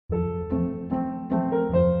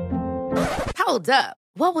Hold up.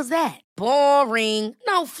 What was that? Boring.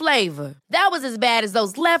 No flavor. That was as bad as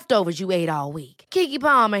those leftovers you ate all week. Keke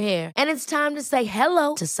Palmer here, and it's time to say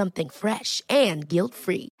hello to something fresh and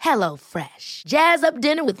guilt-free. Hello Fresh. Jazz up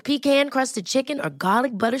dinner with pecan-crusted chicken or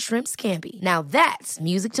garlic butter shrimp scampi. Now that's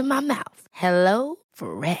music to my mouth. Hello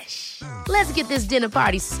Fresh. Let's get this dinner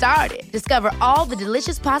party started. Discover all the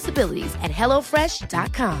delicious possibilities at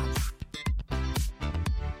hellofresh.com.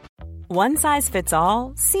 One size fits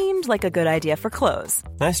all seemed like a good idea for clothes.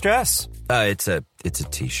 Nice dress. It's a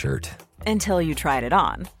t-shirt. Until you tried it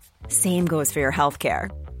on. Same goes for your healthcare.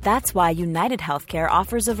 That's why United Healthcare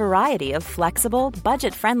offers a variety of flexible,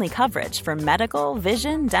 budget-friendly coverage for medical,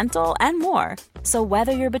 vision, dental, and more. So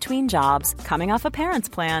whether you're between jobs, coming off a parent's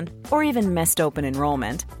plan, or even missed open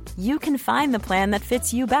enrollment, you can find the plan that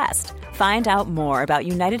fits you best. Find out more about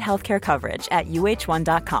United Healthcare coverage at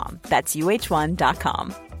uh1.com. That's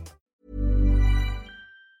uh1.com.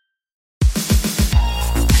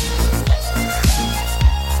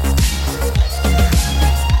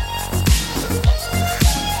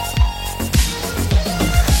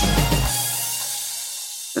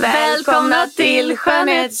 Välkomna till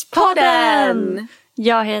Skönhetspodden!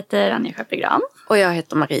 Jag heter Anja Schappegran. Och jag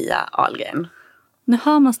heter Maria Ahlgren. Nu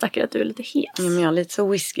hör man stackare att du är lite hes. Ja, men jag har lite så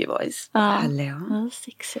whisky voice. Hallå. Ja,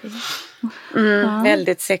 sexy.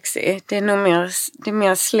 Väldigt sexy. Det är nog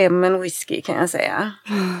mer slem än whisky kan jag säga.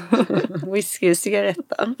 Whisky och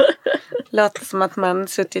cigaretter. Låter som att man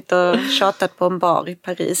suttit och tjatat på en bar i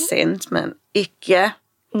Paris sent, men icke.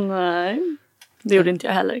 Nej. Det gjorde inte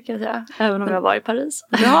jag heller kan jag säga. Även om jag var i Paris.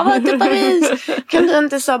 Jag har varit i Paris. Kan du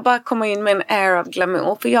inte så bara komma in med en air of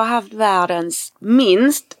glamour? För jag har haft världens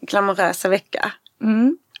minst glamorösa vecka.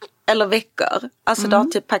 Eller veckor. Alltså det har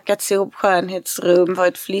typ packats ihop skönhetsrum.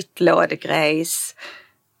 Varit flyttlådegrejs.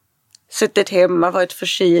 Suttit hemma. Varit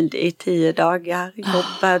förkyld i 10 dagar.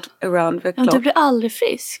 Jobbat around the clock. Ja, du blir aldrig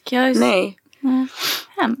frisk. Nej.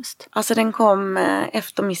 Hemskt. Alltså den kom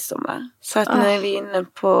efter midsommar. Så att nu är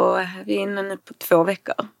vi inne på 2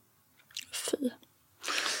 veckor. Fy.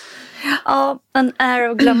 Ja, en air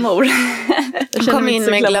of glamour. Kom in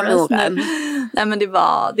med glamouren. Nej, men det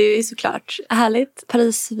är såklart härligt.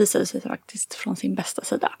 Paris visade sig faktiskt från sin bästa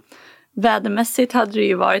sida. Vädermässigt hade det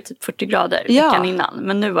ju varit typ 40 grader veckan innan.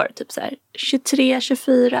 Men nu var det typ så här 23,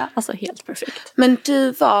 24. Alltså helt perfekt. Men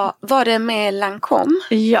du var det med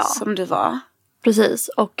Lancôme som du var? Precis,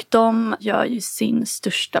 och de gör ju sin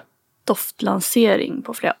största doftlansering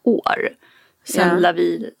på flera år. Sen La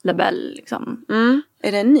Vie La Belle liksom.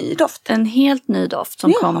 Är det en ny doft? En helt ny doft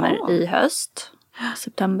som kommer i höst,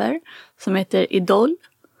 september, som heter Idol.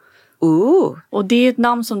 Och det är ett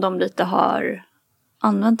namn som de lite har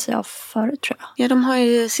använt sig av förut, tror jag. Ja, de har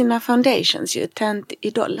ju sina foundations ju, Teint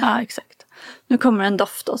Idol. Ja, exakt. Nu kommer en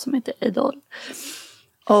doft då som heter Idol.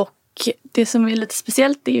 Och det som är lite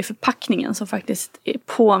speciellt är ju förpackningen som faktiskt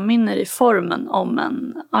påminner i formen om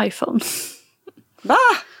en iPhone. Va?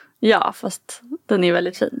 Ja, fast den är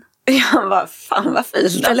väldigt fin. Ja, vad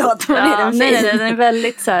fint det låter. Nej, den är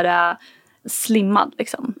väldigt så här slimmad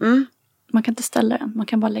liksom. Man kan inte ställa den, man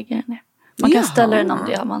kan bara lägga den ner. Man kan ställa den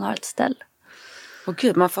om man har ett ställ. Och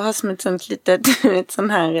gud, man får ha som ett sånt litet, ett sån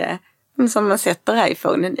här som man sätter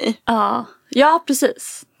iPhonen i. Ja,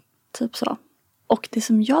 precis. Typ så. Och det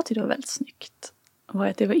som jag tyckte var väldigt snyggt var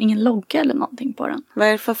att det var ingen logga eller någonting på den. Vad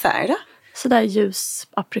är det för färg då? Sådär ljus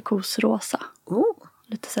aprikosrosa.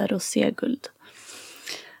 Lite så här roséguld.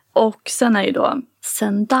 Och sen är ju då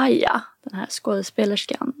Zendaya, den här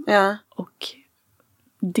skådespelerskan. Ja. Och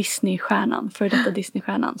Disney-stjärnan, för detta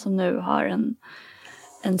Disney-stjärnan som nu har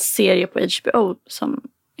en serie på HBO som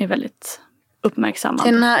är väldigt uppmärksammad.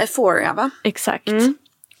 Den här Euphoria, va? Exakt.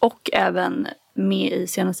 Och även med i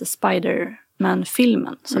senaste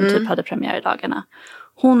Spider-Man-filmen som typ hade premiär i dagarna.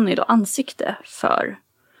 Hon är då ansikte för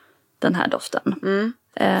den här doften.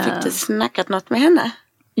 Fick du snackat något med henne?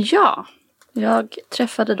 Ja, jag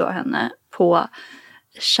träffade då henne på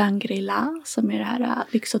Shangri-La som är det här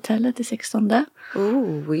lyxhotellet i 16:e.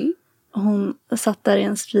 Hon satt där i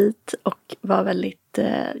en svit och var väldigt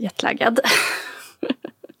jetlaggad.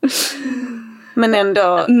 Men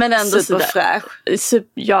ändå superfräsch.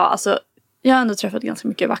 Ja, alltså jag har ändå träffat ganska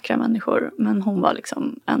mycket vackra människor. Men hon var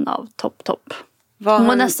liksom en av topp. Hon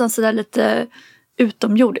var nästan sådär lite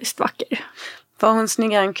utomjordiskt vacker. Var hon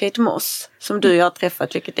snyggare än Kate Moss? Som du har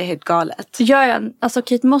träffat, vilket är helt galet. Ja, alltså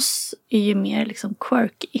Kate Moss är ju mer liksom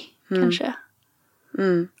quirky, kanske.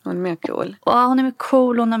 Hon är mer cool. Ja, hon är mer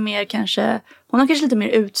cool. Hon har kanske lite mer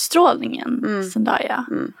utstrålning än Zendaya.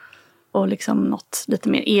 Och liksom något lite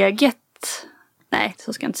mer eget. Nej,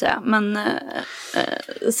 så ska jag inte säga. Men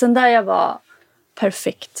Zendaya var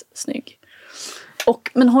perfekt snygg.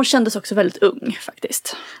 Men hon kändes också väldigt ung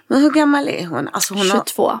faktiskt. Men hur gammal är hon? Alltså hon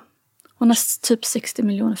 22. Hon har typ 60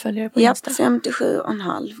 miljoner följare på Insta.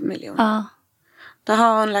 57,5 miljoner. Ja. Där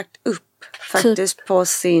har hon lagt upp faktiskt på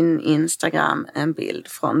sin Instagram en bild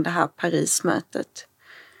från det här Parismötet.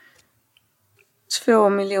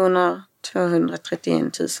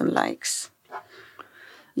 2,231,000 likes.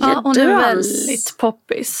 Ja, hon är väldigt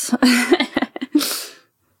poppis.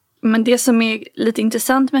 Men det som är lite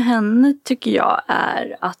intressant med henne tycker jag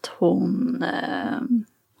är att hon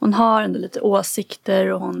har ändå lite åsikter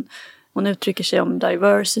och hon uttrycker sig om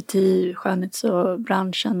diversity, skönhets- och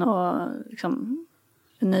branschen och liksom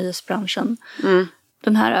nöjesbranschen.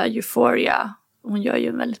 Den här Euphoria, hon gör ju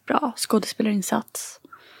en väldigt bra skådespelarinsats.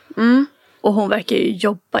 Och hon verkar ju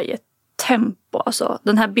jobba i ett tempo. Alltså,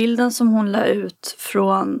 den här bilden som hon la ut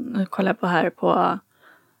från, nu kollar jag på här på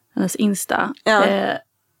hennes Insta. Ja.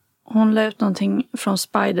 Hon la ut någonting från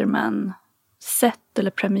Spider-Man set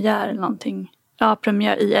eller premiär eller någonting. Ja,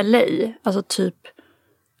 premiär i LA. Alltså typ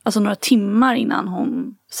några timmar innan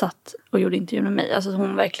hon satt och gjorde intervju med mig. Alltså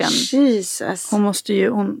hon verkligen... Jesus. Hon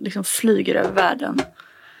liksom flyger över världen.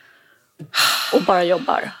 Och bara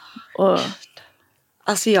jobbar. Och...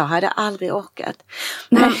 Alltså jag hade aldrig orkat.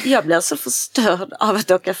 Men jag blev så förstörd av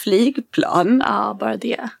att åka flygplan. Ja, bara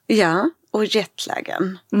det. Ja, och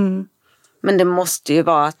jetlagen. Men det måste ju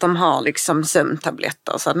vara att de har liksom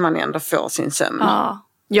sömntabletter så att man ändå får sin sömn.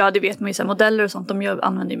 Ja, det vet man ju. Så modeller och sånt, de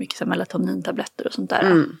använder ju mycket så melatonintabletter och sånt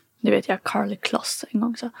där. Det vet jag, Carly Kloss en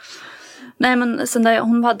gång så. Nej, men sen där,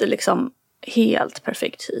 hon hade liksom helt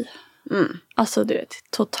perfekt hy. Alltså du vet,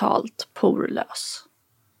 totalt porlös.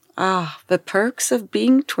 The perks of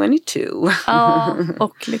being 22. Ja,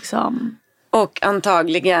 och liksom... Och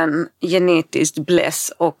antagligen genetiskt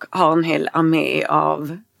bless och har en hel armé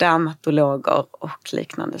av dermatologer och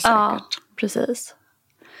liknande säkert. Ja, precis.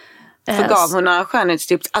 För gav hon några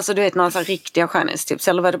skönhetstips? Alltså du vet några så riktiga skönhetstips?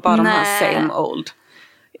 Eller var det bara de här same old?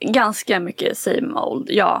 Ganska mycket same old,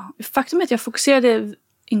 ja. Faktum är att jag fokuserade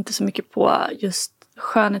inte så mycket på just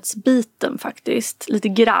skönhetsbiten faktiskt. Lite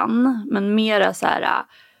grann, men mera så här...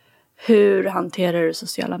 Hur hanterar du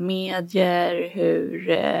sociala medier?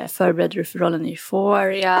 Hur förbereder du för rollen i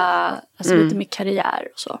Euphoria? Alltså lite med karriär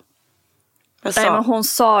och så. Nej, men hon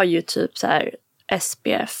sa ju typ så här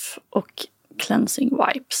SPF och cleansing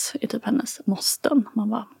wipes är typ hennes måsten. Man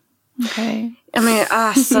bara, okej. Ja men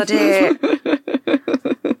alltså det...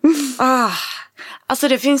 Alltså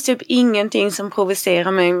det finns typ ingenting som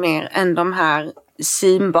provocerar mig mer än de här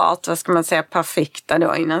synbart, vad ska man säga, perfekta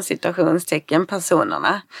då innan citationstecken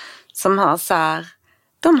personerna. Som har så här,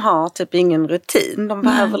 de har typ ingen rutin. De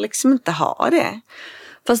behöver liksom inte ha det.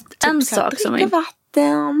 Fast typ en sak som var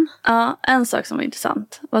vatten. Ja, en sak som var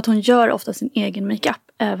intressant var att hon gör ofta sin egen makeup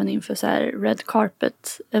även inför så här red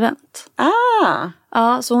carpet event.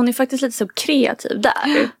 Ja, så hon är faktiskt lite så kreativ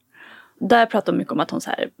där. Där pratar hon mycket om att hon så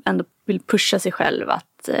här ändå vill pusha sig själv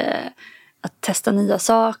att testa nya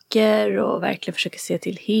saker och verkligen försöka se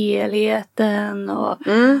till helheten. Och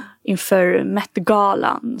inför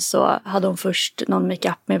Met-galan så hade hon först någon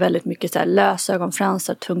makeup med väldigt mycket så här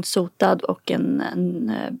lösögonfransar, tungt sotad och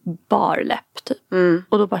en barläpp typ.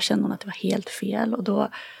 Och då bara kände hon att det var helt fel. Och då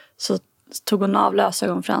så tog hon av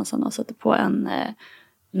lösögonfransarna och satte på en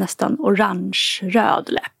nästan orange-röd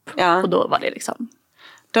läpp. Ja. Och då var det liksom...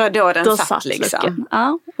 Då satt liksom. Looken.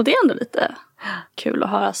 Ja, och det är ändå lite kul att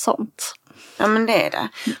höra sånt. Ja men det är det.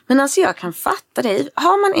 Men alltså jag kan fatta det.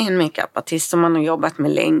 Har man en makeupartist som man har jobbat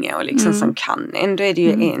med länge och liksom som kan en, då är det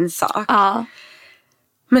ju en sak. Ja.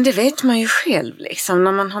 Men det vet man ju själv liksom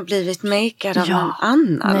när man har blivit makead av någon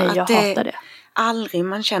annan. Nej, jag att hatar det. Aldrig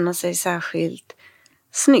man känner sig särskilt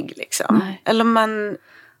snygg liksom. Nej. Eller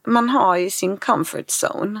man har ju sin comfort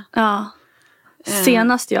zone. Ja.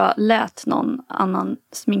 Senast jag lät någon annan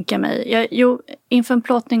sminka mig. Inför en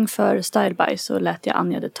plåtning för Style By så lät jag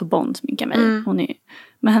Anja de Tobon sminka mig.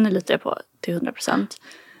 Men henne litar jag på till 100%.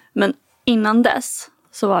 Men innan dess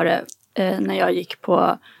så var det när jag gick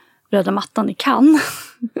på röda mattan i Cannes.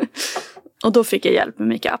 Och då fick jag hjälp med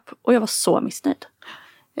makeup. Och jag var så missnöjd.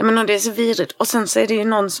 Ja men det är så vidrigt. Och sen så är det ju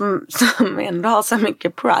någon som ändå har så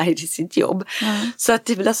mycket pride i sitt jobb. Så att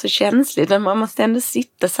det blir så känsligt. Men man måste ändå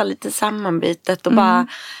sitta så lite sammanbitet och bara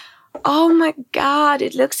oh my god,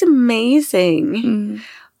 it looks amazing.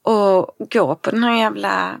 Och gå på den här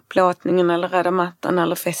jävla plåtningen eller röda mattan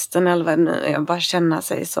eller festen eller vad det nu är. Och bara känna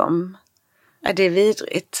sig som det är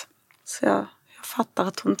vidrigt. Så jag fattar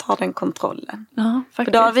att hon tar den kontrollen. Ja, faktiskt.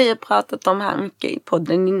 För då har vi ju pratat om här mycket i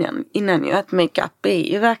podden innan ju att makeup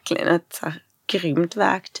är ju verkligen ett så här grymt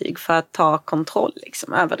verktyg för att ta kontroll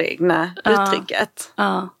liksom över det egna uttrycket.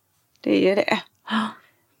 Ja. Det är ju det.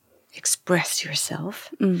 express yourself.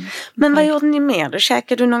 Men vad gjorde ni mer? Då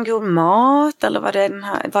käkade du någon god mat? Eller var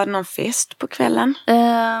det någon fest på kvällen?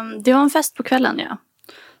 Det var en fest på kvällen, ja.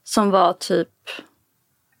 Som var typ...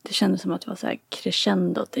 Det kändes som att det var så här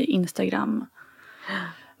crescendo till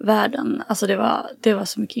Instagram-världen. Alltså det var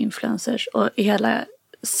så mycket influencers. Och hela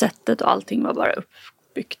sättet och allting var bara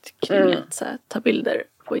uppbyggt kring att så här, ta bilder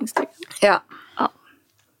på Instagram. Ja. Ja.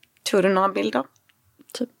 Tog du några bilder?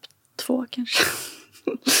 Typ 2 kanske.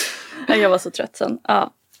 Jag var så trött sen.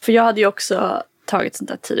 Ja. För jag hade ju också tagit sånt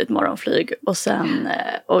där tidigt morgonflyg. Och sen,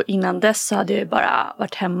 och innan dess så hade jag ju bara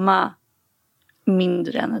varit hemma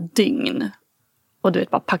mindre än ett dygn. Och du vet,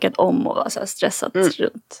 bara packat om och var så här stressat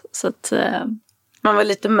runt. Så att... Man var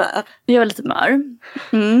lite mör. Jag var lite mör.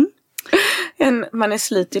 Man är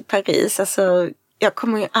slut i Paris. Alltså, jag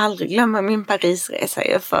kommer ju aldrig glömma min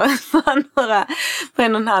Parisresa för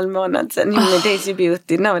 1,5 månad sedan. Med Daisy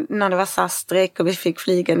Beauty. När det var SAS-strejk och vi fick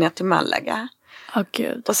flyga ner till Malaga.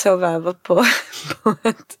 Gud. Och sov över på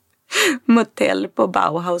ett motell på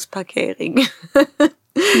Bauhaus parkering.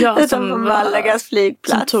 Ja, som Malagas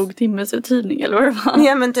flygplats. Som tog timmesuthyrning eller vad det var.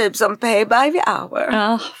 Ja, men typ som pay by the hour.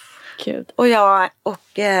 Ja, gud. Och jag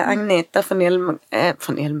och Agneta från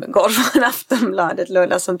Elmegård från Aftonbladet låg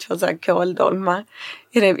där som 2 kåldolmar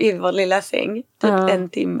i vår lilla säng. Typ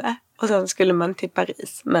 1 timme. Och sen skulle man till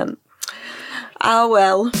Paris. Men,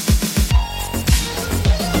 well.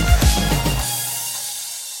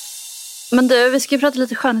 Men du, vi ska ju prata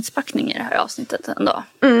lite skönhetspackning i det här avsnittet ändå.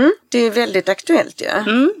 Det är väldigt aktuellt ju. Ja.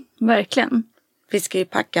 Verkligen. Vi ska ju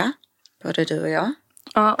packa, både du och jag.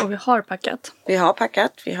 Ja, och vi har packat.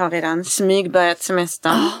 Vi har redan smygbörjat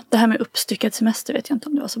semestern. Det här med uppstyckad semester vet jag inte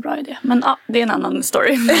om det var så bra idé. Men det är en annan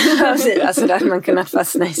story. Alltså där hade man kunnat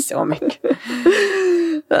fastna i så mycket.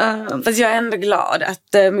 Fast jag är ändå glad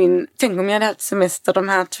att tänk om jag hade haft semester de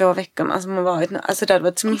här 2 veckorna som har varit nu. Alltså det hade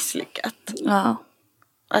varit så misslyckat. Ja.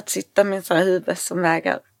 Att sitta med en sån här huvud som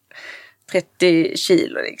väger 30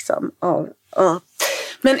 kilo liksom.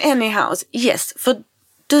 Men anyhow, yes. För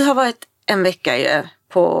du har varit en vecka ju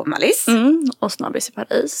på Mallis. Och snabbis i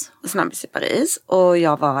Paris. Och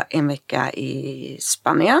jag var en vecka i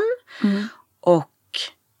Spanien. Och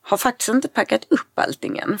har faktiskt inte packat upp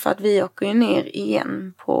allting än. För att vi åker ju ner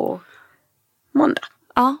igen på måndag.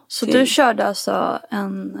 Ja, så du körde alltså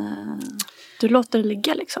du låter det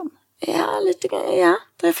ligga liksom? Ja, lite grann. Ja,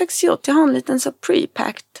 det har jag faktiskt gjort. Jag har en liten så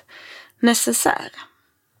pre-packed necessär.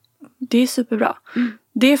 Det är superbra.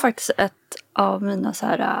 Det är faktiskt ett av mina så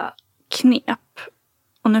här knep.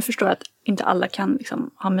 Och nu förstår jag att inte alla kan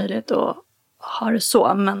liksom ha möjlighet att ha det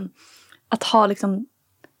så. Men att ha liksom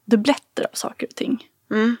dubbletter av saker och ting.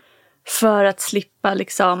 För att slippa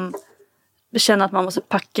liksom känna att man måste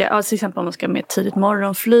packa. Till exempel om man ska med tidigt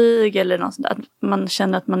morgonflyg eller något sånt där. Att man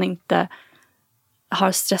känner att man inte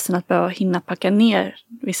har stressen att behöva hinna packa ner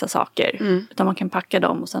vissa saker. Utan man kan packa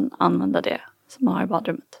dem och sen använda det som man har i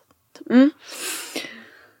badrummet.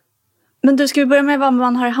 Men du, ska vi börja med vad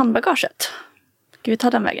man har i handbagaget? Ska vi ta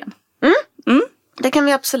den vägen? Det kan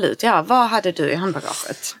vi absolut. Ja, vad hade du i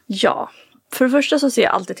handbagaget? Ja, för det första så ser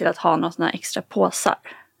jag alltid till att ha några såna här extra påsar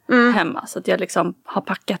hemma. Så att jag liksom har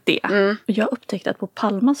packat det. Och jag upptäckte att på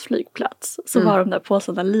Palmas flygplats så var de där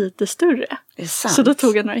påsarna lite större. Det är sant. Så då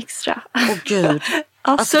tog jag några extra. Åh gud. Ja,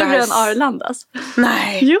 alltså, större än Arlandas.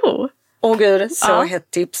 Nej. Jo. Åh gud, så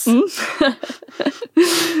hett tips.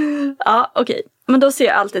 Ja, okej. Men då ser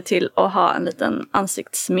jag alltid till att ha en liten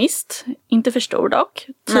ansiktsmist. Inte för stor dock.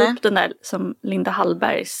 Typ den där som Linda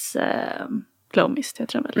Hallbergs glow mist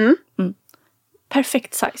heter den väl.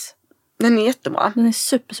 Perfekt size. Den är jättebra. Den är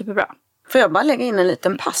superbra. Får jag bara lägga in en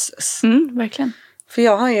liten passus? Verkligen. För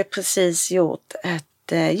jag har ju precis gjort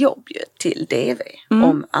ett jobb till DV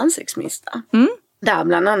om ansiktsmistar. Där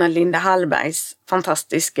bland annat Linda Hallbergs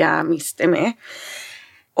fantastiska mist är med.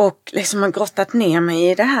 Och liksom har grottat ner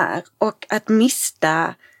mig i det här. Och att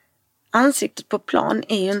mista ansiktet på plan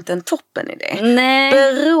är ju inte en toppen idé. Nej.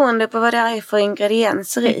 Beroende på vad det är för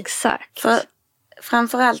ingredienser i. Exakt. För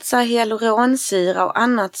framförallt så här hyaluronsyra och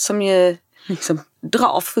annat som ju liksom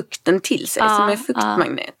drar fukten till sig. Som är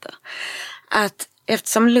fuktmagneter. Att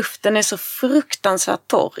eftersom luften är så fruktansvärt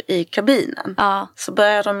torr i kabinen. Så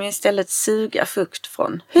börjar de ju istället suga fukt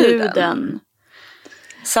från huden.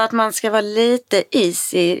 Så att man ska vara lite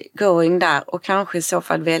easy going där. Och kanske i så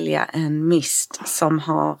fall välja en mist som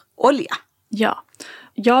har olja. Ja.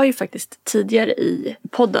 Jag har ju faktiskt tidigare i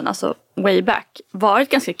podden, alltså way back, varit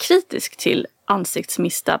ganska kritisk till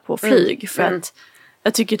ansiktsmista på flyg. För att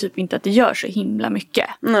jag tycker typ inte att det gör så himla mycket.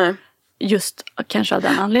 Nej. Just kanske av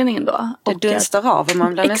den anledningen då. Det dunstar av och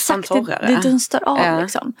man blir nästan torrare. Det dunstar av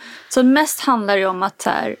liksom. Så mest handlar det om att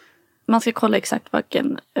här, man ska kolla exakt vad det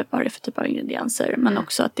är för typ av ingredienser. Men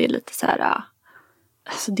också att det är lite så här,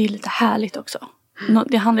 alltså det är lite härligt också.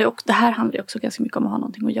 Det här handlar ju också ganska mycket om att ha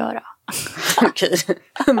någonting att göra. Okej,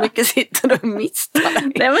 hur mycket sitter du och misstar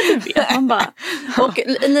dig? Nej, men det vet man bara. Och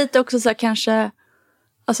lite också så här kanske,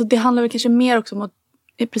 alltså det handlar väl kanske mer också om att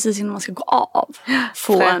precis innan man ska gå av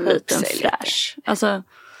få en liten flash. Alltså,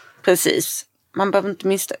 precis. Man behöver inte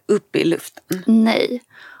mista upp i luften. Nej.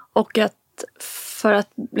 Och att för att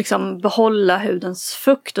liksom behålla hudens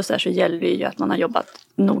fukt och så gäller det ju att man har jobbat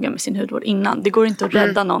noga med sin hudvård innan. Det går inte att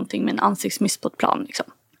rädda någonting med en ansiktsmiss på ett plan liksom.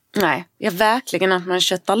 Nej, verkligen att man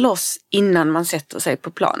köttar loss innan man sätter sig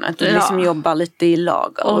på planet. Och liksom jobbar lite i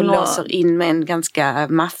lager och låser in med en ganska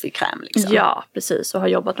maffig kräm. Liksom. Ja, precis. Och har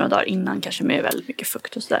jobbat några dagar innan kanske med väldigt mycket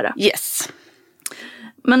fukt och sådär. Yes.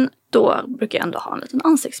 Men då brukar jag ändå ha en liten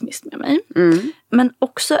ansiktsmist med mig. Men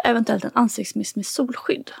också eventuellt en ansiktsmist med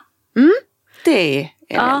solskydd. Det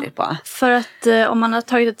är väldigt bra. För att om man har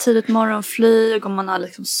tagit ett tidigt morgonflyg, om man har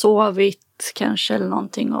liksom sovit kanske eller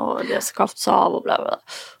någonting och det har skavts av och bla bla.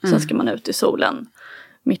 Sen ska man ut i solen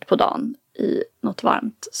mitt på dagen i något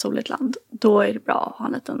varmt soligt land. Då är det bra att ha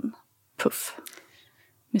en liten puff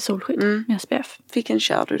med solskydd med SPF. Vilken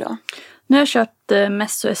kör du då? Nu har jag kört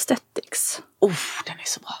Messo Aesthetics. Den är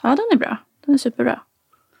så bra. Ja, den är bra. Den är superbra.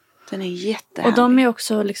 Den är jättehärlig. Och de är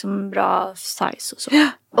också liksom bra size och så.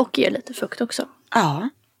 Och ger lite fukt också. Ja.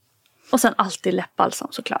 Och sen alltid läppbalsam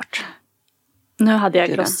såklart. Nu hade jag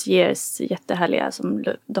Glossiers jättehärliga som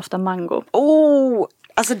doftar mango.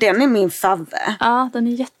 Alltså den är min favve. Ja, den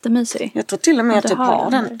är jättemysig. Jag tror till och med att jag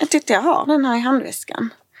har den. Jag tyckte jag har den här i handväskan.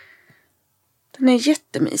 Den är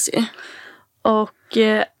jättemysig. Och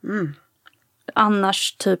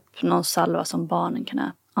annars typ någon salva som barnen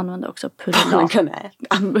kan använda också. Purulan.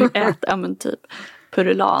 Barnen kan äta. Men typ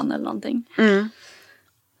Purulan eller någonting.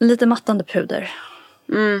 Lite mattande puder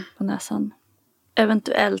på näsan.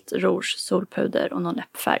 Eventuellt rouge, solpuder och någon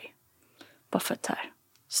läppfärg. Bara för att här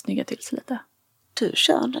snygga till sig lite. Du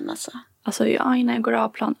kör den alltså? Alltså innan jag går av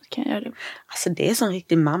planet kan jag göra det. Alltså det är sån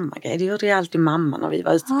riktig mammagrej. Det gjorde ju alltid mamma när vi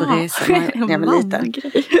var ute på resor när jag var liten.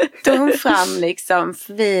 Tog hon fram liksom,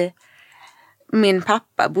 för min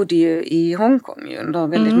pappa bodde ju i Hongkong under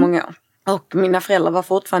väldigt många år. Och mina föräldrar var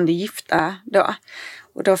fortfarande gifta då.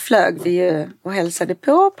 Och då flög vi ju och hälsade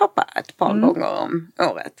på pappa ett par gånger om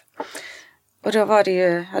året. Och då var det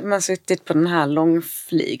ju, hade man suttit på den här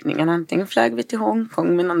långflygningen. Antingen flög vi till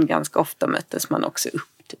Hongkong, men ganska ofta möttes man också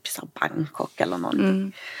upp typ i Bangkok eller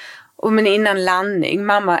någonting. Men innan landning,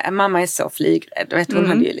 mamma är så flygrädd. Du vet, hon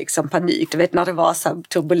hade ju liksom panik. Du vet när det var så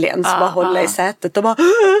turbulens, bara hålla i sätet och bara...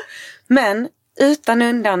 Men utan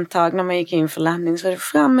undantag när man gick in för landning så var det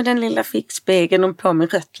fram med den lilla fickspegeln och på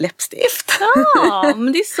med rött läppstift. Ja,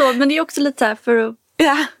 men det är så. Men det är också lite så här för att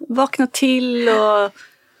vakna till och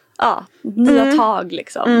nya tag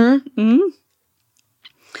liksom.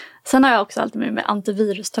 Sen har jag också alltid med mig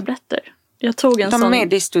antivirustabletter. Jag tog en sån...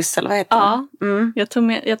 Medistus eller vad heter det?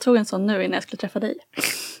 Jag tog en sån nu innan jag skulle träffa dig.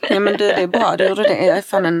 Ja, men det är bra. Du gjorde det. Jag är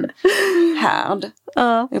fan en härd.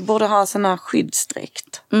 Jag borde ha sån här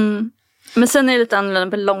skyddsdräkt. Men sen är det lite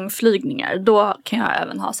annorlunda på långflygningar. Då kan jag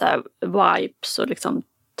även ha så här wipes och liksom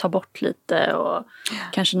ta bort lite och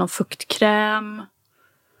kanske någon fuktkräm.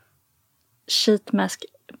 Sheetmask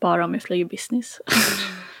bara om jag flyger business.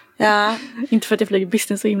 Ja. Inte för att jag flyger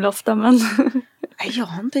business så himla ofta, men... Jag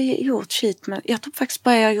har inte gjort sheetmask. Jag tror faktiskt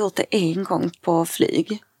bara jag har gjort det en gång på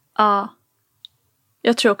flyg. Ja.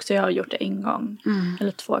 Jag tror också jag har gjort det en gång.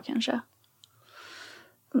 Eller 2 kanske.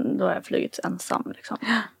 Då har jag flugit ensam liksom.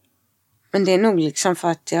 Men det är nog liksom för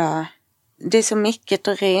att det är så mycket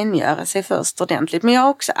att rengöra sig först ordentligt. Men jag har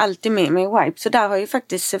också alltid med mig wipes. Så där har ju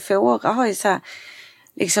faktiskt Sephora har ju så här,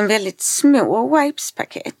 liksom väldigt små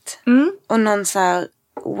wipes-paket. Och någon så här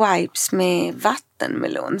wipes med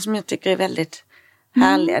vattenmelon som jag tycker är väldigt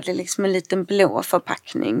härliga. Det är liksom en liten blå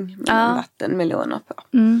förpackning med vattenmeloner på.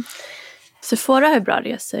 Sephora har bra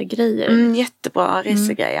resegrejer. Jättebra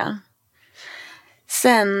resegrejer.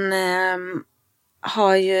 Sen...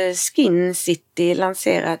 har ju Skin City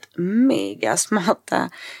lanserat mega smarta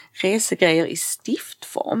resegrejer i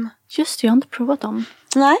stiftform. Just det, jag har inte provat dem.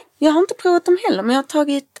 Nej, jag har inte provat dem heller. Men jag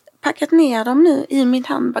har packat ner dem nu i mitt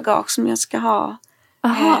handbagage som jag ska ha.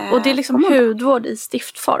 Aha, och det är liksom hudvård i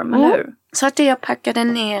stiftform, eller hur? Så att det jag packade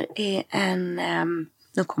ner är en...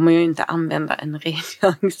 nu kommer jag ju inte använda en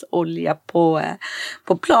rengöringsolja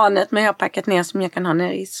på planet. Men jag har packat ner som jag kan ha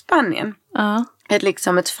nere i Spanien.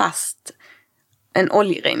 Liksom ett fast... En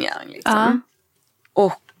oljerengöring liksom.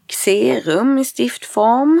 Och serum i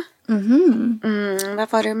stiftform.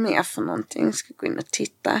 Vad var det mer för någonting? Ska gå in och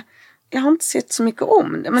titta. Jag har inte sett så mycket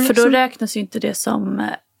om det. Men för liksom... då räknas ju inte det som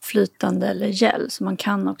flytande eller gel. Så man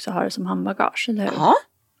kan också ha det som handbagage, eller hur? Ja,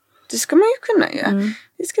 det ska man ju kunna göra.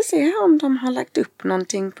 Vi ska se här om de har lagt upp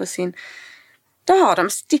någonting på sin... Då har de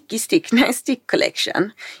stick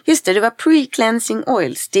collection. Just det var pre-cleansing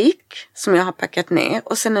oil stick som jag har packat ner.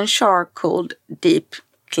 Och sen en charcoal deep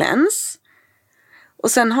cleanse.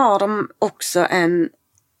 Och sen har de också en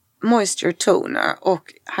moisture toner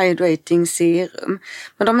och hydrating serum.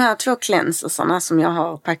 Men de här 2 cleansersarna som jag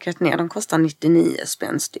har packat ner, de kostar 99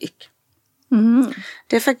 spänn styck.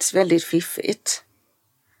 Det är faktiskt väldigt fiffigt.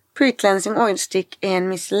 Pre-cleansing oil stick är en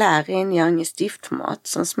micellär rengöring i stiftformat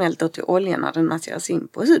som smälter till oljan när den masseras in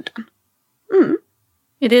på huden.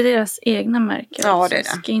 Är det deras egna märke? Ja, det är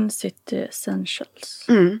det. Skin City Essentials.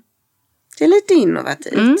 Det är lite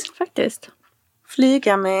innovativt. Faktiskt.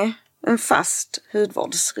 Flyga med en fast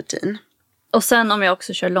hudvårdsrutin. Och sen om jag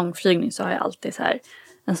också kör långflygning så har jag alltid så här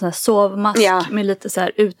en sån här sovmask med lite så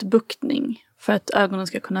här utbuktning. För att ögonen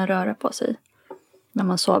ska kunna röra på sig när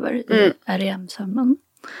man sover i REM-sömnen.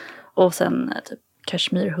 Och sen typ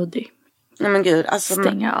kashmir hoodie. Nej men gud, alltså...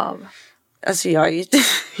 Stänga av. Alltså jag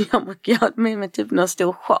brukar ha med mig typ någon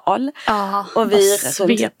stor sjal. Ja, och vi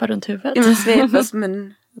svepa runt huvudet. Ja, svepa som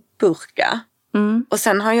en burka. Och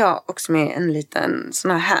sen har jag också med en liten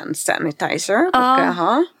sån här hand sanitizer.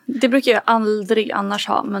 Det brukar jag aldrig annars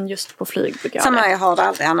ha, men just på flyg brukar jag jag har det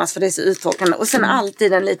aldrig annars för det är så uttorkande. Och sen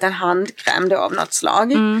alltid en liten handkräm då av något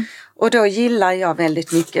slag. Och då gillar jag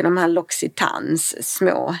väldigt mycket de här L'Occitans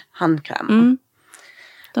små handkrämer.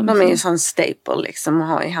 De är ju sån staple liksom att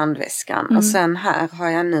ha i handväskan. Och sen här har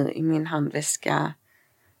jag nu i min handväska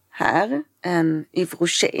här en Yves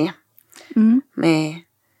Rocher med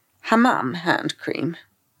hammam hand cream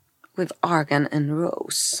with argan and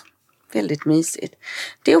rose. Väldigt mysigt.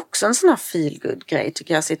 Det är också en sån här feel good grej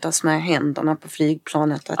tycker jag. Sitta och smörja händerna på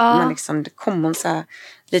flygplanet. Att man liksom, det kommer en så här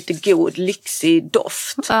lite god, lyxig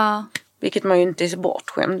doft. Vilket man ju inte är så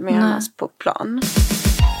bortskämd med annars på plan.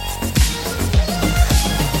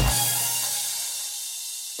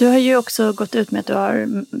 Du har ju också gått ut med att du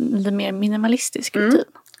har lite mer minimalistisk rutin.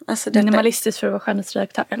 Alltså minimalistisk för att vara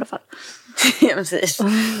skönhetsredaktör i alla fall. Ja, precis.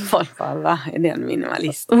 Folk bara, va? Är den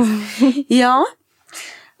minimalistisk? Ja.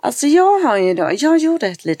 Alltså jag gjorde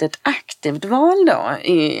ett litet aktivt val då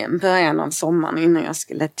i början av sommaren innan jag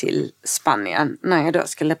skulle till Spanien. När jag då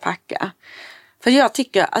skulle packa. För jag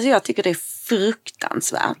tycker det är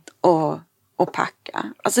fruktansvärt att packa.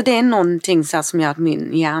 Alltså det är någonting så här som gör att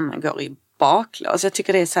min hjärna går i baklås. Jag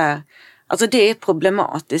tycker det är så här, alltså det är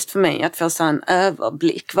problematiskt för mig att få så en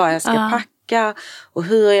överblick vad jag ska packa och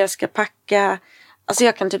hur jag ska packa. Alltså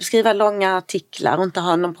jag kan typ skriva långa artiklar och inte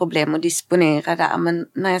ha någon problem att disponera där. Men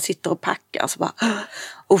när jag sitter och packar så bara...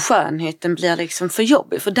 Och skönheten blir liksom för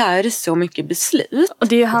jobbig. För där är det så mycket beslut. Och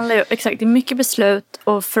det handlar ju, exakt, det är mycket beslut.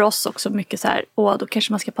 Och för oss också mycket så här... då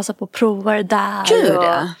kanske man ska passa på att prova det där. Gud,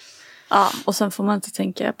 ja, och sen får man inte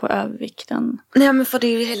tänka på övervikten. Nej, men för det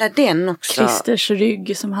är ju hela den också. Christers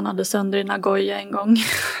rygg som han hade sönder i Nagoya en gång.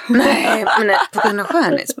 Nej, men på grund av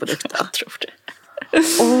skönhetsprodukter. Jag tror det.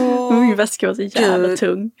 Min väska var så jävla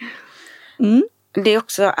tung. Det är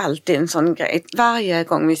också alltid en sån grej. Varje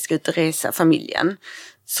gång vi ska ut och resa familjen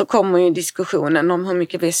så kommer ju diskussionen om hur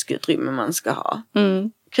mycket väskutrymme man ska ha.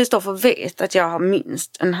 Kristoffer vet att jag har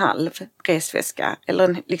minst en halv resväska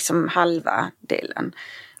eller liksom halva delen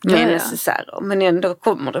med necessärer. Men ändå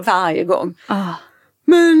kommer det varje gång.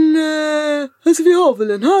 Men alltså vi har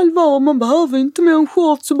väl en halv var, man behöver inte mer än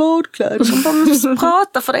shorts och badkläder. Man måste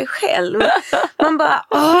prata för dig själv. Man bara,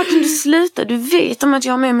 kan du sluta? Du vet om att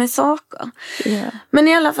jag har med mig saker. Men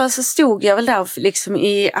i alla fall så stod jag väl där liksom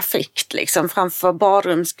i affekt liksom, framför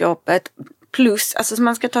badrumsskåpet. Plus, alltså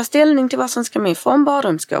man ska ta ställning till vad som ska med från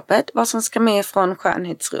badrumsskåpet. Vad som ska med från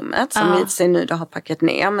skönhetsrummet. Som i och för sig nu då har packat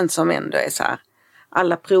ner, men som ändå är så här.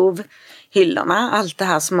 Alla provhyllorna, allt det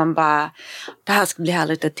här som man bara, det här ska bli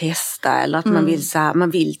härligt att testa. Eller att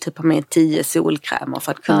man vill typ ha med 10 solkrämer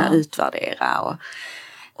för att kunna utvärdera.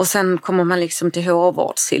 Och sen kommer man liksom till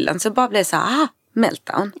hårvårdshyllan så bara blir så här,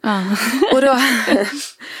 meltdown.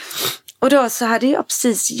 Och då så hade jag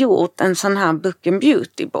precis gjort en sån här book and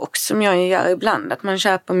beauty box som jag gör ibland. Att man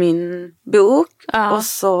köper min bok och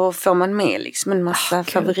så får man med liksom en massa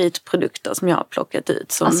favoritprodukter som jag har plockat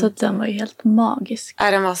ut. Alltså den var ju helt magisk.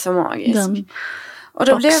 Ja, den var så magisk. Och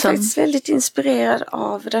då blev jag faktiskt väldigt inspirerad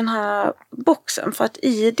av den här boxen. För att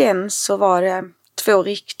i den så var det 2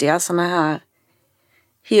 riktiga såna här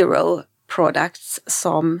hero products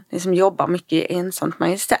som liksom jobbar mycket i ensamt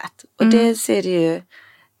majestät. Och det ser det ju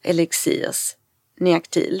Elixirs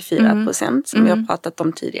Neaktil 4% som vi har pratat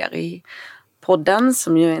om tidigare i podden,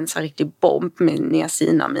 som ju är en så riktig bomb med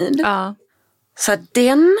niacinamid. Så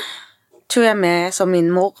tog jag med som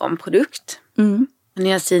min morgonprodukt.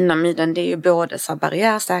 Niacinamiden, det är ju både så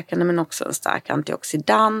barriärstärkande men också en stark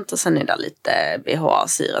antioxidant. Och sen är det lite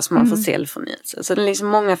BHA-syra så man får cellförnyelse. Så det är liksom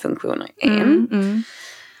många funktioner i en.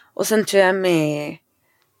 Och sen tog jag med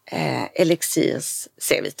Elixirs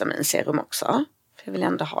C-vitaminserum också. För jag vill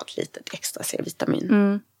ändå ha ett litet extra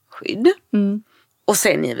C-vitaminskydd. Och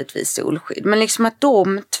sen givetvis solskydd. Men liksom att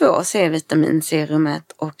de 2,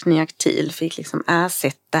 C-vitaminserumet och Niactil, fick liksom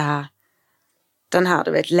ersätta den här,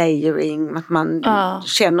 du vet, layering. Att man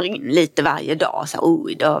känner in lite varje dag. Så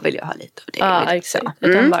idag vill jag ha lite av det. Ja, exakt.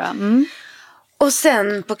 Och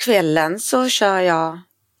sen på kvällen så kör jag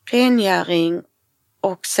rengöring.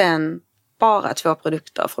 Och sen bara 2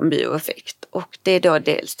 produkter från Bioeffekt. Och det är då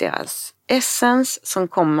dels deras Essence som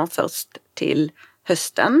kommer först till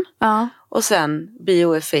hösten. Och sen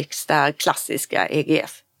Bioeffekts där klassiska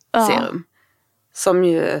EGF-serum. Som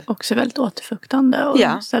ju... också väldigt återfuktande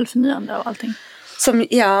och cellförnyande och allting. Som,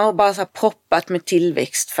 och bara så här proppat med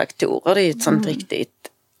tillväxtfaktorer. Det är ju ett sånt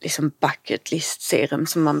riktigt liksom bucket list serum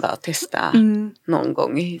som man bör testa någon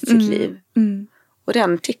gång i sitt liv. Och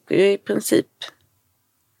den tycker ju i princip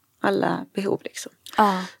alla behov liksom.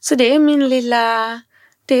 Så det är min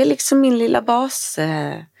lilla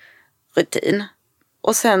basrutin.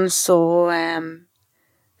 Och sen så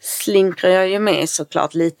slinkrar jag ju med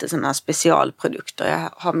såklart lite sådana här specialprodukter. Jag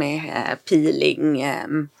har med peeling,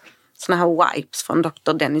 såna här wipes från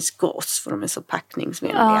Dr. Dennis Gross för de är så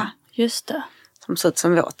packningsvänliga. Ja, just det. Som ser ut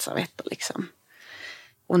som våtservetter liksom.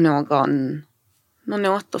 Och någon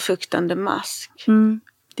återfuktande mask.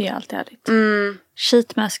 Det är alltid härligt.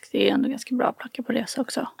 Sheet mask är ändå ganska bra att plocka på resa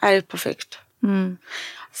också. Det är perfekt.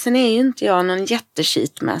 Sen är ju inte jag någon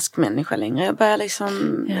jätte-sheetmask-människa längre. Jag börjar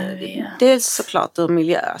liksom... dels såklart ur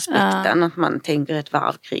miljöaspekten. Att man tänker ett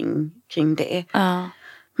varv kring det.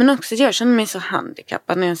 Men också jag känner mig så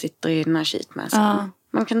handikappad när jag sitter i den här sheetmasken.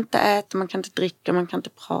 Man kan inte äta, man kan inte dricka, man kan inte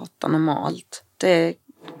prata normalt. Det är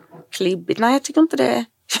klibbigt. Nej, jag tycker inte det.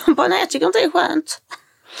 Jag tycker inte det är skönt.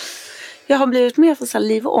 Jag har blivit mer för så här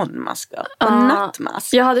live on-masker och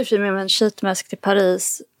nattmask. Jag hade med mig en sheetmask till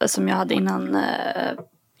Paris som jag hade innan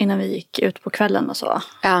vi gick ut på kvällen och så.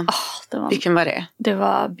 Ja. Vilken var det? Det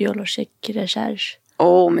var Biologique Recherche.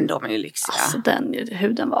 Men de är ju lyxiga. Alltså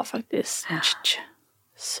huden var faktiskt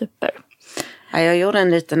super. Ja, jag gjorde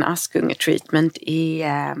en liten askunge-treatment i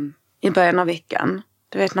början av veckan.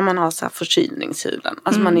 Du vet när man har så här förkylningshuden.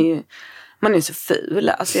 Alltså man är så ful.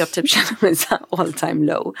 Alltså jag typ känner mig så här all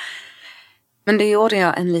time low. Men då gjorde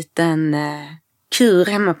jag en liten kur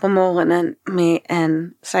hemma på morgonen med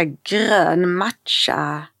en så här grön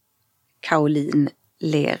matcha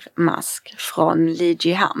kaolinlermask från Li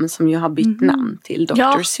Jiham som ju har bytt namn till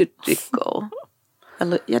Dr. Sutical.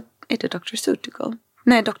 Eller är det Dr. Sutical?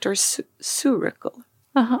 Nej, Dr. Surical.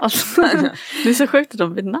 Alltså, det är så sjukt att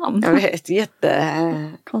de bytt namn. Jag vet,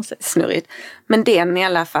 jättesnurrigt. Men den i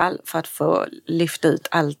alla fall för att få lyfta ut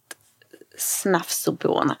allt snafs ur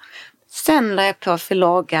porerna. Sen la jag på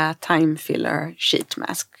Philoga Time Filler Sheet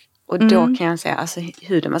Mask. Och då kan jag säga, alltså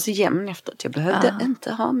huden var så jämn efter att jag behövde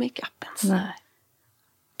inte ha makeup ens. Nej.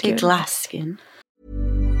 Det är glass skin.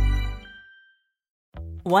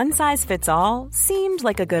 One size fits all seemed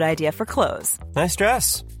like a good idea for clothes. Nice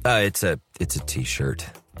dress. It's a t-shirt.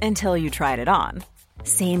 Until you tried it on.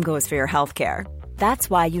 Same goes for your healthcare. That's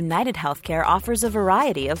why United Healthcare offers a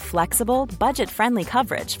variety of flexible, budget-friendly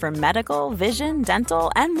coverage for medical, vision,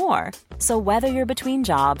 dental, and more. So whether you're between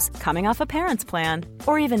jobs, coming off a parent's plan,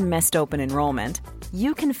 or even missed open enrollment,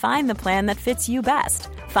 you can find the plan that fits you best.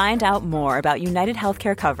 Find out more about United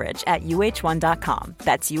Healthcare coverage at uh1.com.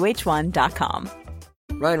 That's uh1.com.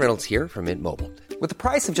 Ryan Reynolds here from Mint Mobile. With the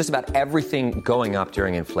price of just about everything going up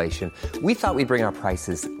during inflation, we thought we'd bring our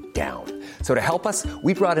prices down. So to help us,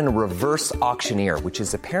 we brought in a reverse auctioneer, which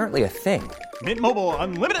is apparently a thing. Mint Mobile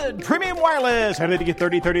Unlimited Premium Wireless. How to get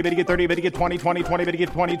 30, 30, bit to get 30, bit to get 20, 20, 20, bit to get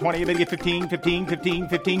 20, 20, bit to get 15, 15, 15,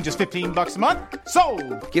 15, just $15 a month?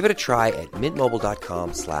 Sold! Give it a try at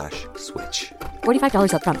mintmobile.com/switch.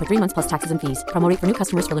 $45 up front for 3 months plus taxes and fees. Promo rate for new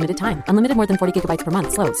customers for limited time. Unlimited more than 40 gigabytes per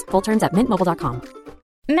month. Slows full terms at mintmobile.com.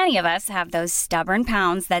 Many of us have those stubborn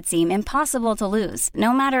pounds that seem impossible to lose,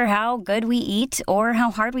 no matter how good we eat or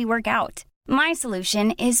how hard we work out. My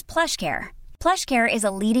solution is PlushCare. PlushCare is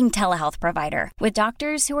a leading telehealth provider with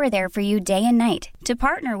doctors who are there for you day and night to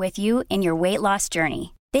partner with you in your weight loss journey.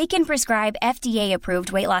 They can prescribe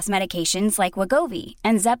FDA-approved weight loss medications like Wegovy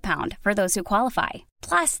and Zepbound for those who qualify.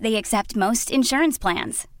 Plus, they accept most insurance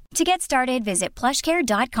plans. To get started, visit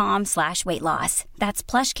plushcare.com/weightloss.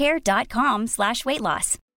 That's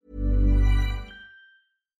plushcare.com/weightloss.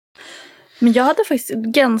 Men jag hade faktiskt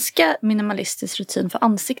ganska minimalistisk rutin för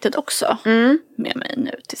ansiktet också. Med mig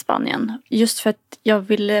nu till Spanien. Just för att jag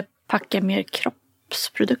ville packa mer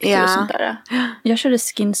kroppsprodukter och sånt där. Jag körde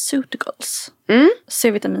SkinCeuticals.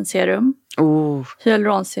 C-vitaminserum.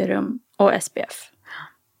 Hyaluronserum och SPF.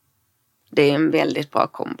 Det är en väldigt bra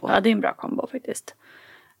kombo. Ja, det är en bra kombo faktiskt.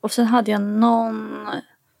 Och sen hade jag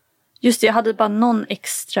jag hade bara någon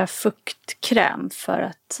extra fuktkräm för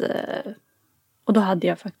att... Och då hade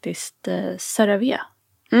jag faktiskt CeraVe.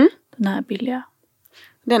 Den här billiga.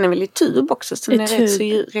 Den är väl i tub också, så den är rätt så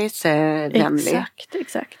resevänlig.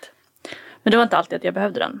 Exakt. Men det var inte alltid att jag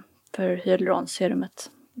behövde den. För hyaluronserumet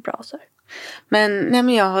är bra så här. Men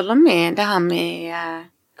jag håller med. Det här med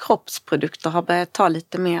kroppsprodukter har börjat ta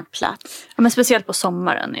lite mer plats. Ja, men speciellt på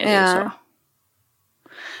sommaren är det ju så.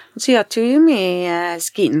 Så jag tog ju med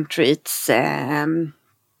Skin Treats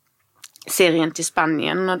serien till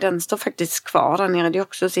Spanien. Och den står faktiskt kvar där nere. Det är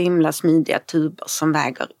också så himla smidiga tuber som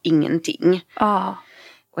väger ingenting.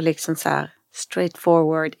 Och liksom så här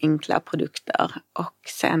straightforward, enkla produkter. Och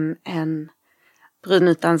sen en brun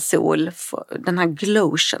utan sol. Den här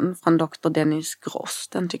Glotion från Dr. Dennis Gross.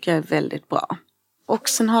 Den tycker jag är väldigt bra. Och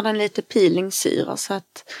sen har den lite peelingsyra så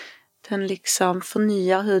att den liksom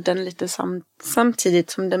förnyar huden lite samtidigt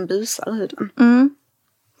som den busar huden.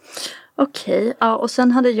 Okej, ja, och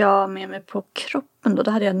sen hade jag med mig på kroppen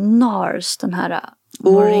då hade jag NARS, den här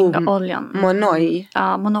moringa-oljan. Monoi.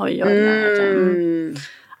 Ja, Monoi-oljan.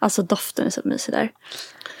 Alltså doften är så mysig där.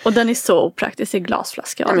 Och den är så opraktisk i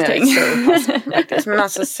glasflaska och allting. Men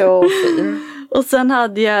alltså så fin. Och sen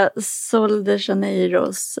hade jag Sol de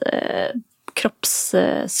Janeiros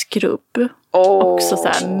kroppsskrubb. Också så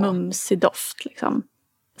här mumsig doft liksom.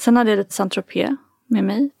 Sen hade jag lite Saint-Tropez med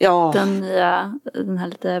mig. Ja. Den här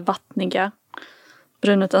lite vattniga.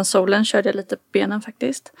 Brun utan solen körde jag lite på benen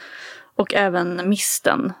faktiskt. Och även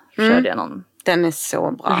misten körde jag någon. Den är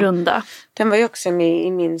så bra. Runda. Den var ju också med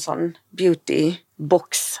i min sån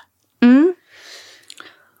beauty-box.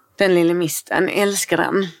 Den lilla misten. Älskar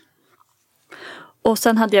den. Och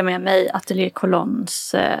sen hade jag med mig Atelier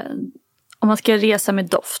Colognes. Om man ska resa med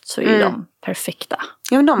doft så är de perfekta.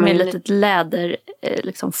 Ja, men de med ett litet läder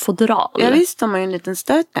liksom fodral. Ja visst, de har ju en liten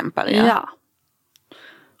stötdämpare. Ja.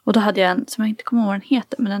 Och då hade jag en som jag inte kommer ihåg vad den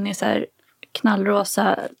heter. Men den är så här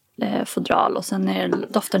knallrosa fodral. Och sen är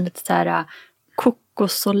doften lite så här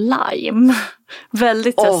kokos och lime.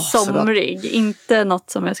 Väldigt så somrig. Inte något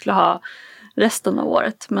som jag skulle ha resten av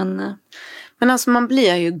året. Men alltså man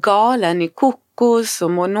blir ju galen i kokos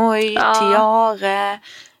och monoi, tiare.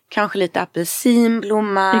 Kanske lite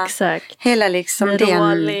apelsinblomma. Exakt. Hela liksom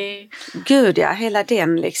Neroli. Hela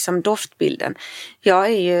den liksom doftbilden. Jag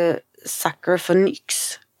är ju sucker för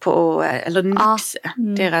Nyx. Nyxe.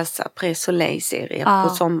 Deras Après Soleil-serie på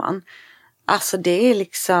sommaren. Alltså det är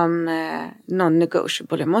liksom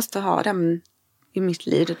non-negotiable. Jag måste ha den i mitt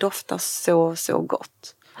liv. Det doftar så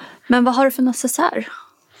gott. Men vad har du för necessär?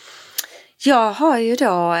 Jag har ju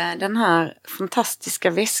då den här fantastiska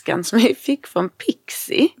väskan som jag fick från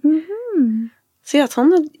Pixie. Så jag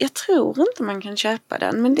tror inte man kan köpa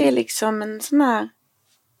den. Men det är liksom en sån här...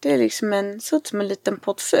 Det är liksom så som en liten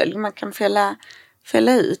portfölj. Man kan fälla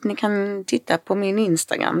ut. Ni kan titta på min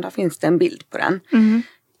Instagram. Där finns det en bild på den.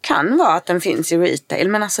 Kan vara att den finns i retail.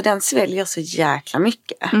 Men alltså den sväljer så jäkla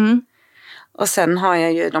mycket. Och sen har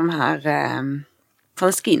jag ju de här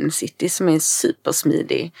från Skin City som är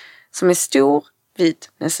supersmidig. Som är stor,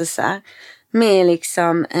 vit necessär. Med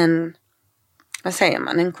liksom en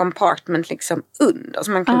compartment liksom under.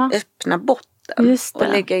 Så man kan öppna botten och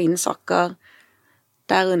lägga in saker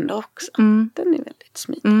där under också. Den är väldigt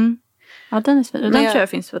smidig. Ja, den är smidig. Den tror jag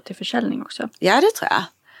finns till försäljning också. Ja, det tror jag.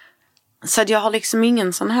 Så att jag har liksom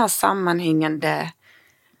ingen sån här sammanhängande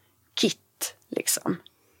kit liksom.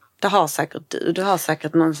 Det har säkert du. Du har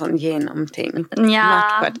säkert någon sån genomtänkt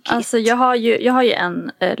matchad kit. Alltså jag har ju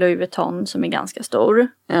en Louis Vuitton som är ganska stor.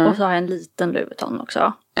 Och så har jag en liten Louis Vuitton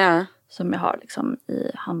också. Som jag har liksom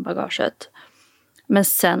i handbagaget. Men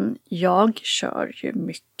sen, jag kör ju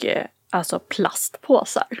mycket alltså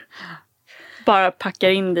plastpåsar. Bara packar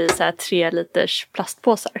in det i så här 3 liters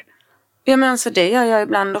plastpåsar. Ja, men alltså det gör jag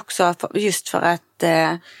ibland också just för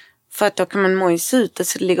att då kan man mojsa ut det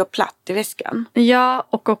så det ligger platt i väskan. Ja,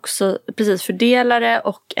 och också precis fördelare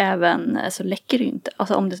och även så läcker det ju inte.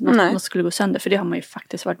 Alltså om det något skulle gå sönder, för det har man ju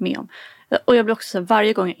faktiskt varit med om. Och jag blir också så här,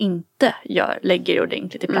 varje gång jag inte lägger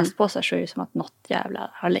ordentligt i plastpåsar så är det som att något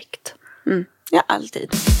jävla har läckt. Ja,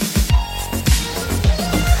 alltid.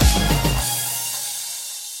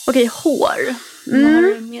 Okej, hår. Vad har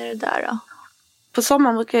du mer där då? På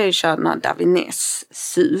sommaren brukar jag ju köra den här Davines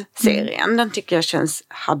Su-serien. Den tycker jag känns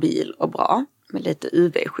habil och bra. med lite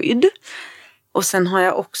UV-skydd. Och sen har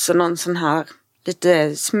jag också någon sån här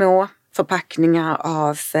lite små förpackningar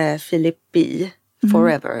av Philip B.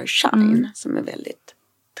 Forever Shine som är väldigt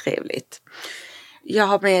trevligt. Jag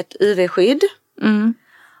har med ett UV-skydd.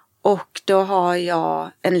 Och då har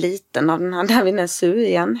jag en liten av den här Davines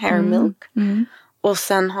igen, Hair Milk. Och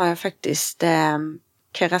sen har jag faktiskt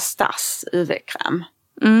Kerastase UV-kräm.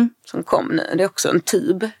 Som kom nu. Det är också en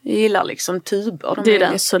tub. Jag gillar liksom tuber. Det är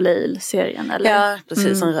den Soleil-serien, eller? Ja,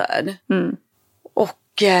 precis, en röd.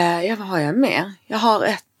 Och vad har jag med? Jag har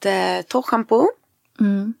ett torrschampo.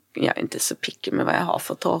 Jag är inte så picky med vad jag har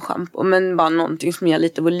för torrschampo. Men bara någonting som ger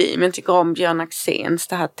lite volym. Jag tycker om Björn Axéns,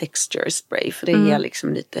 det här texture spray. För det ger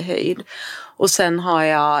liksom lite höjd. Och sen har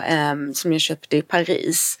jag, som jag köpte i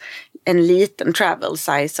Paris, en liten travel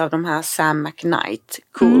size av de här Sam McKnight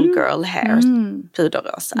Cool Girl Hair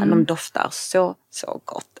puderrosa. De doftar så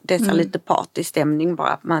gott. Det är så lite partystämning bara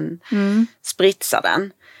att man spritsar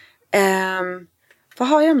den. Vad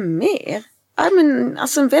har jag mer?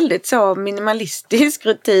 Alltså en väldigt så minimalistisk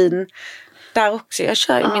rutin där också. Jag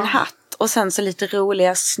kör ju min hatt och sen så lite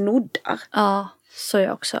roliga snoddar. Ja, så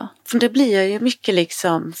jag också. För det blir ju mycket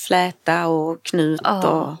liksom fläta och knut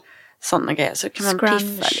och sådana grejer. Så kan man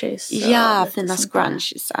piffa. Ja, fina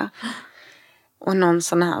scrunchies. Och någon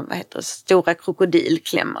sån här, vad heter det, stora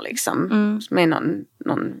krokodilklämmor liksom. Som är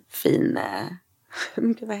någon fin,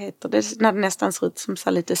 vad heter det, när det nästan ser ut som så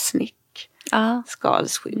lite snick.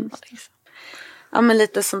 Skalsskimmer liksom. Ja, men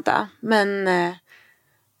lite sånt där. Men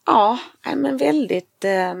men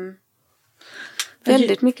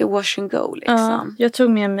väldigt mycket wash and go liksom. Jag tog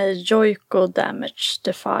med mig Joico Damage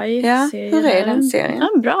Defy. Ja, hur är den serien? Ja,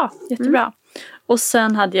 bra, jättebra. Och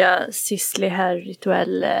sen hade jag Sisley Hair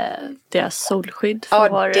Ritual, deras solskydd för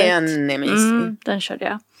håret. Den är mysig. Den körde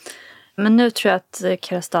jag. Men nu tror jag att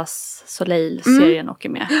Kerastase Soleil-serien åker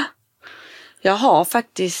med. Jag har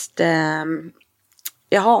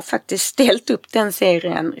faktiskt ställt upp den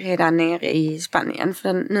serien redan nere i Spanien.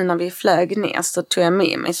 För nu när vi flög ner så tog jag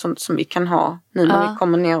med mig sånt som vi kan ha nu när vi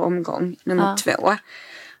kommer ner omgång nummer 2.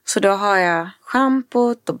 Så då har jag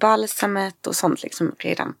schampot och balsamet och sånt liksom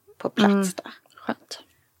redan på plats där. Skönt.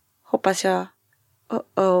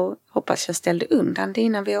 Hoppas jag ställde undan det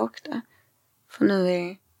innan vi åkte. För nu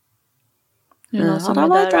är... Nu någon som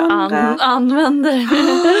är där och använder.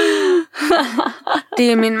 Det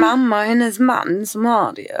är min mamma och hennes man som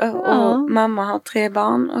har det. Och mamma har 3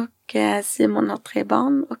 barn och Simon har 3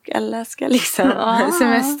 barn. Och alla ska liksom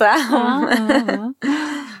semestra.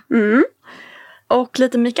 Och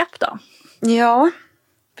lite makeup då? Ja,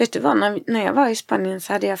 vet du vad? När jag var i Spanien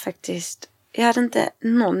så hade jag faktiskt... Jag hade inte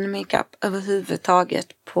någon makeup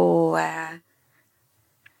överhuvudtaget på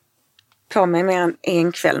mig mer än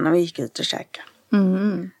en kväll när vi gick ut och käkade.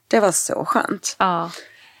 Det var så skönt.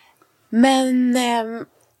 Men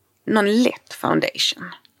någon lätt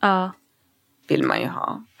foundation vill man ju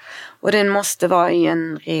ha. Och den måste vara i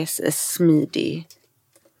en resesmidig,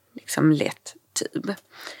 liksom lätt tub.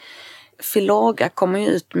 Filorga kommer ju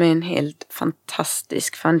ut med en helt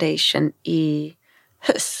fantastisk foundation i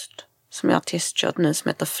höst. Som jag har testkört nu, som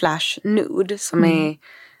heter Flash Nude. Som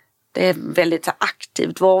det är väldigt så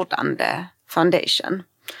aktivt vårdande foundation.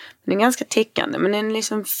 Den är ganska täckande, men den är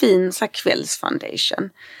liksom fin så kvällsfoundation.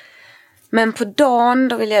 Men på dagen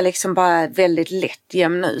då vill jag liksom bara väldigt lätt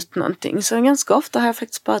jämna ut någonting. Så ganska ofta har jag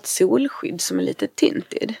faktiskt bara ett solskydd som är lite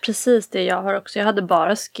tinted. Precis det jag har också. Jag hade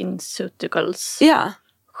bara SkinCeuticals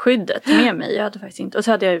skyddet med mig. Jag hade faktiskt inte. Och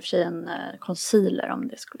så hade jag i och för sig en concealer om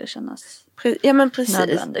det skulle kännas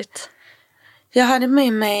nödvändigt. Jag hade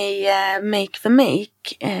med mig Make the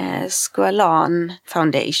Make Squalan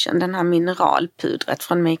Foundation. Den här mineralpudret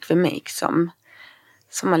från Make the Make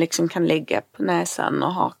som man liksom kan lägga på näsan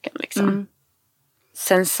och hakan liksom.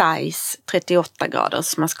 Sensai's 38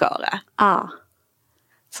 graders mascara.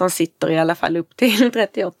 Som sitter i alla fall upp till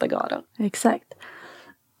 38 grader. Exakt.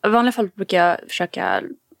 I vanliga fall brukar jag försöka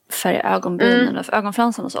färga ögonbrynen och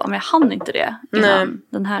ögonfransarna och så. Men jag hann inte det innan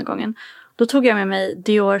den här gången. Då tog jag med mig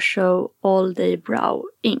Dior Show All Day Brow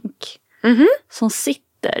Ink. Som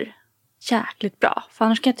sitter jäkligt bra. För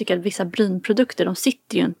annars kan jag tycka att vissa brynprodukter, de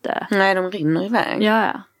sitter ju inte. Nej, de rinner iväg.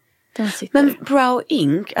 Ja. Den sitter. Men Brow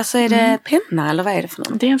Ink, alltså är det penna eller vad är det för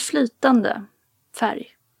något? Det är en flytande färg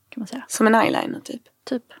kan man säga. Som en eyeliner typ?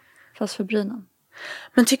 Typ, fast för brynen.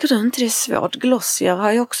 Men tycker du inte det är svårt? Glossier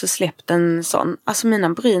har ju också släppt en sån. Alltså mina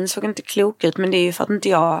bryn såg inte klok ut, men det är ju för att inte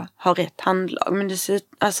jag har rätt handlag. Men det ser ut,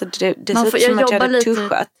 alltså det ser ut som att jag hade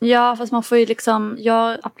tuschat. Ja, fast man får ju liksom,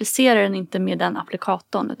 jag applicerar den inte med den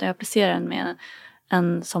applikatorn, utan jag applicerar den med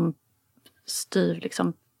en som styr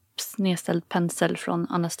liksom snedställd pensel från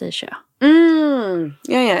Anastasia.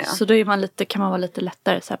 Ja. Så då är man kan man vara lite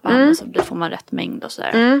lättare så här på handen, så då får man rätt mängd och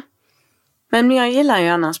sådär. Men jag gillar ju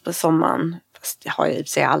annars på sommaren, fast jag har ju i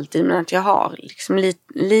sig alltid, men att jag har liksom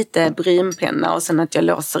lite brynpenna och sen att jag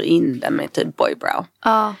låser in det med typ Boy Brow.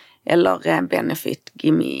 Eller Benefit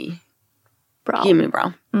Gimme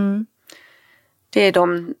Brow. Det är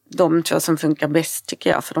de två som funkar bäst tycker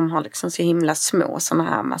jag, för de har liksom så himla små såna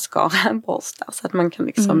här mascara-borstar så att man kan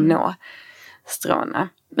liksom nå stråna.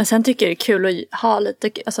 Men sen tycker jag det är kul att ha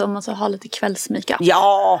lite, alltså om man så har lite kvällsmakeup.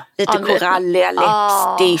 Ja, lite koralliga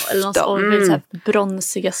läppstift. Eller något så här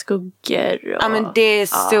bronsiga skuggor. Ja, men det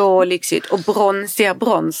är så lyxigt. Och bronsiga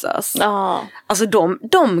bronsers. Alltså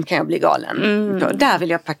de kan jag bli galen på. Där vill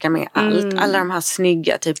jag packa med allt. Alla de här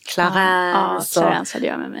snygga, typ Clarins. Clarins hade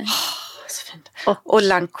jag med mig. Så fint. Och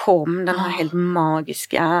Lancôme, den här helt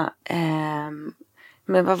magiska.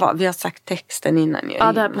 Men vad var vi har sagt texten innan ju.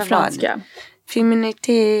 Ja, det här på franska.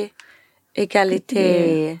 Féminité,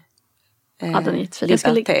 égalité, den är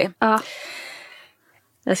liberté.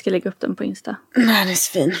 Jag ska lägga upp den på Insta. Nej, det är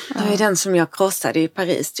så fin. Det är den som jag krossade i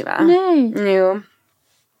Paris tyvärr. Nej. Jo.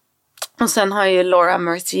 Och sen har ju Laura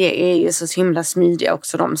Mercier är ju så himla smidiga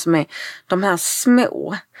också. De som är de här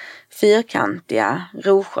små fyrkantiga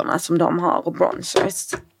rougerna som de har och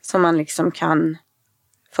bronzers. Som man liksom kan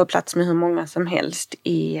få plats med hur många som helst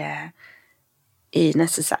i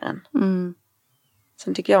necessären.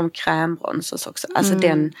 Sen tycker jag om krämbronsers också. Alltså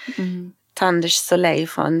den Tandes Soleil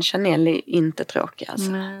från Chanel är inte tråkig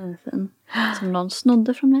alltså. Nej, fin. Som någon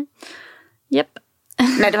snodde från mig. Japp.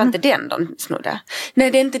 Nej, det var inte den de snodde.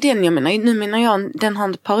 Nej, det är inte den jag menar. Nu menar jag, den har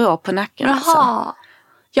ett par år på nacken. Jaha. Alltså.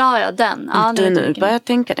 Ja, den. Ja, Nu börjar jag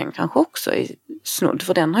tänka den kanske också är snodd.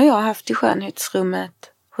 För den har jag haft i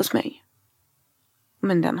skönhetsrummet hos mig.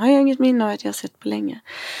 Men den har jag inget minne av att jag har sett på länge.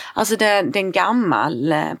 Alltså det är en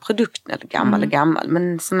gammal produkt. Eller gammal.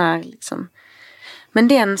 Men sån här liksom. Men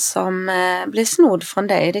den som blev snodd från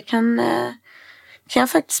dig. Det kan jag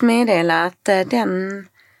faktiskt meddela att den.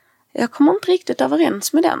 Jag kommer inte riktigt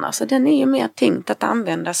överens med den. Alltså den är ju mer tänkt att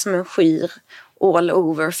användas som en skir all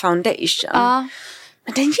over foundation. Ja.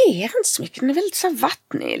 Men den ger inte så mycket. Den är väldigt så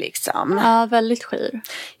vattnig liksom. Ja, väldigt skir.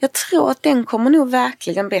 Jag tror att den kommer nog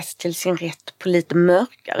verkligen bäst till sin rätt på lite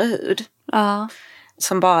mörkare hud. Ja.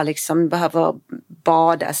 Som bara liksom behöver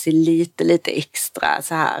badas i lite extra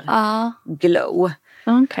så här glow.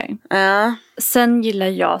 Okej. Ja. Sen gillar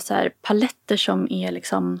jag så här paletter som är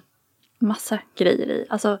liksom massa grejer i.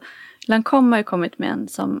 Alltså Lancôme har ju kommit med en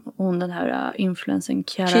som hon den här influencern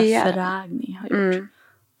Chiara Ferragni har gjort.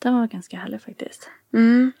 Den var ganska härlig faktiskt.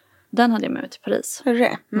 Den hade jag med mig till Paris. Hur är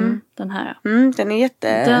det? Den här. Den är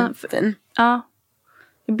jättefin. Ja.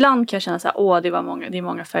 Ibland kan jag känna så här, det är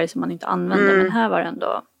många färger som man inte använder. Men här var det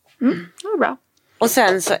ändå, det var bra. Och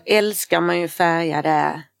sen så älskar man ju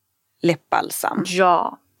färgade läppbalsam.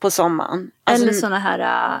 Ja. På sommaren. Alltså, eller såna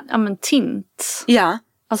här, tint. Ja.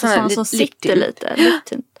 Alltså sådana som sitter lite.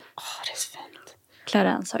 Liptint. Det är så fint.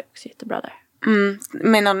 Clarins har ju också jättebra där.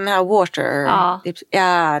 Men den här water.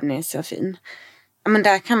 Ja, den är så fin. Men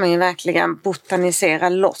där kan man ju verkligen botanisera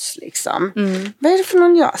loss liksom. Vad är det för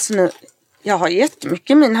någon jag? Alltså nu, jag har jättemycket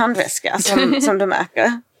i min handväska som du märker.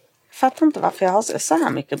 Jag fattar inte varför jag har så här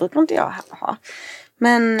mycket. Brukar inte jag ha.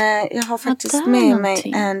 Men jag har faktiskt med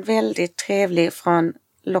mig en väldigt trevlig från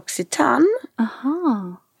L'Occitane.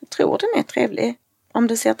 Aha. Jag tror den är trevlig. Om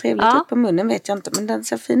det ser trevligt ut på munnen vet jag inte. Men den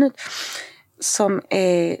ser fin ut. Som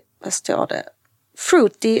är, vad står det?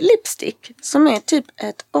 Fruity lipstick. Som är typ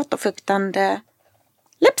ett återfuktande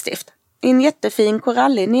läppstift. I en jättefin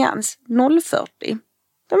korallig nyans. 040.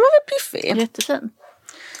 Den var väl piffig. Jättefin.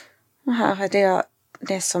 Och här hade jag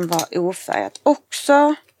det som var ofärgat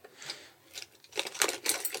också.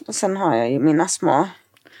 Och sen har jag ju mina små.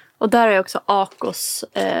 Och där är också Akos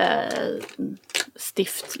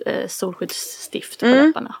solskyddsstift på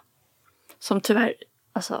läpparna. Som tyvärr,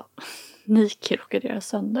 alltså, Nike råkade göra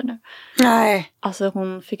sönder nu. Nej. Alltså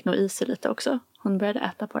hon fick nog i sig lite också. Hon började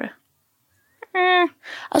äta på det.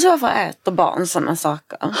 Alltså varför äter barn sådana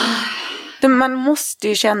saker? Man måste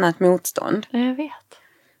ju känna ett motstånd. Jag vet.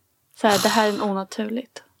 Så här, det här är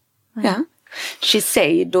onaturligt. Ja.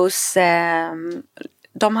 Shiseidos,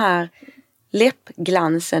 de här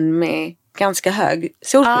läppglansen med ganska hög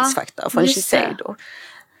solskyddsfaktor från Shiseido.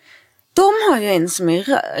 De har ju en som är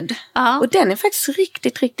röd. Och den är faktiskt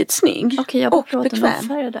riktigt snygg. Okej, jag och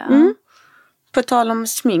bekväm. På tal om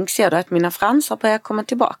smink ser du att mina fransar börjar komma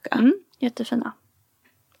tillbaka. Jättefina.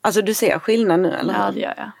 Alltså du ser skillnad nu eller? Ja, det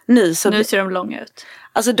gör jag. Nu ser de långa ut.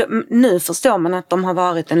 Alltså nu förstår man att de har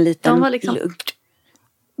varit en liten de var liksom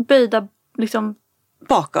böjda liksom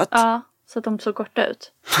bakåt. Ja, Så att de såg korta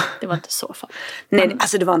ut. Det var inte så farligt. Nej,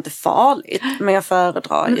 alltså det var inte farligt. Men jag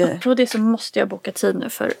föredrar ju. Apropå det så måste jag boka tid nu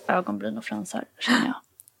för ögonbryn och fransar, känner jag.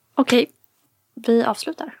 Okej, vi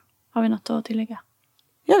avslutar. Har vi något att tillägga?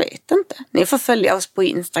 Jag vet inte. Ni får följa oss på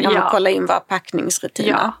Instagram och kolla in våra packningsrutiner.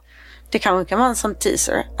 Ja. Det kanske kan vara en sån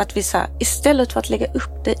teaser att vi så istället för att lägga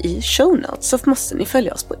upp det i show notes så måste ni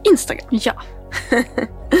följa oss på Instagram. Ja.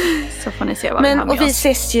 Så får ni se vad vi har med och vi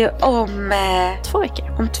ses ju om 2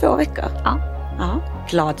 veckor. Om 2 veckor. Ja.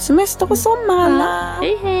 Glad semester och sommar alla.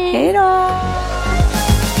 Hej hej. Hej då.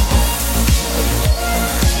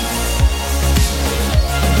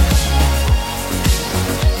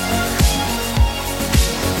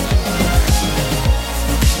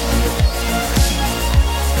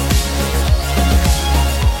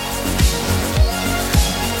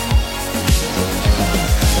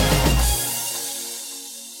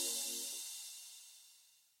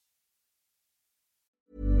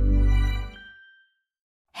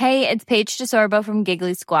 Hey, it's Paige DeSorbo from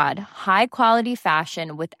Giggly Squad. High quality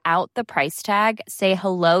fashion without the price tag. Say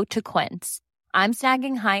hello to Quince. I'm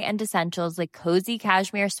snagging high-end essentials like cozy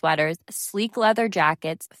cashmere sweaters, sleek leather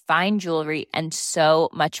jackets, fine jewelry, and so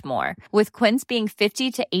much more. With Quince being 50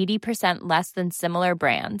 to 80% less than similar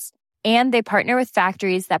brands. And they partner with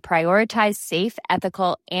factories that prioritize safe,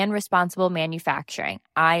 ethical, and responsible manufacturing.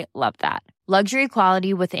 I love that. Luxury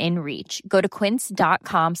quality within reach. Go to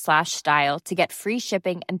quince.com/style to get free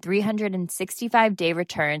shipping and 365-day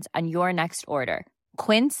returns on your next order.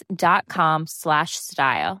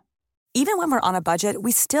 Quince.com/style. Even when we're on a budget,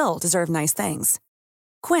 we still deserve nice things.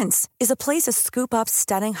 Quince is a place to scoop up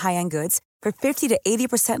stunning high-end goods for 50 to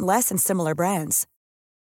 80% less than similar brands.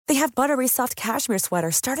 They have buttery soft cashmere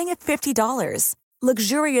sweaters starting at $50,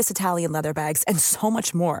 luxurious Italian leather bags, and so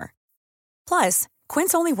much more. Plus,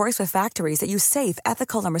 Quince only works with factories that use safe,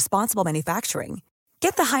 ethical, and responsible manufacturing.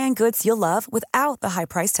 Get the high-end goods you'll love without the high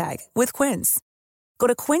price tag with Quince. Go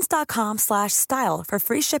to quince.com/style for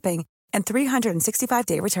free shipping and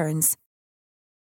 365-day returns.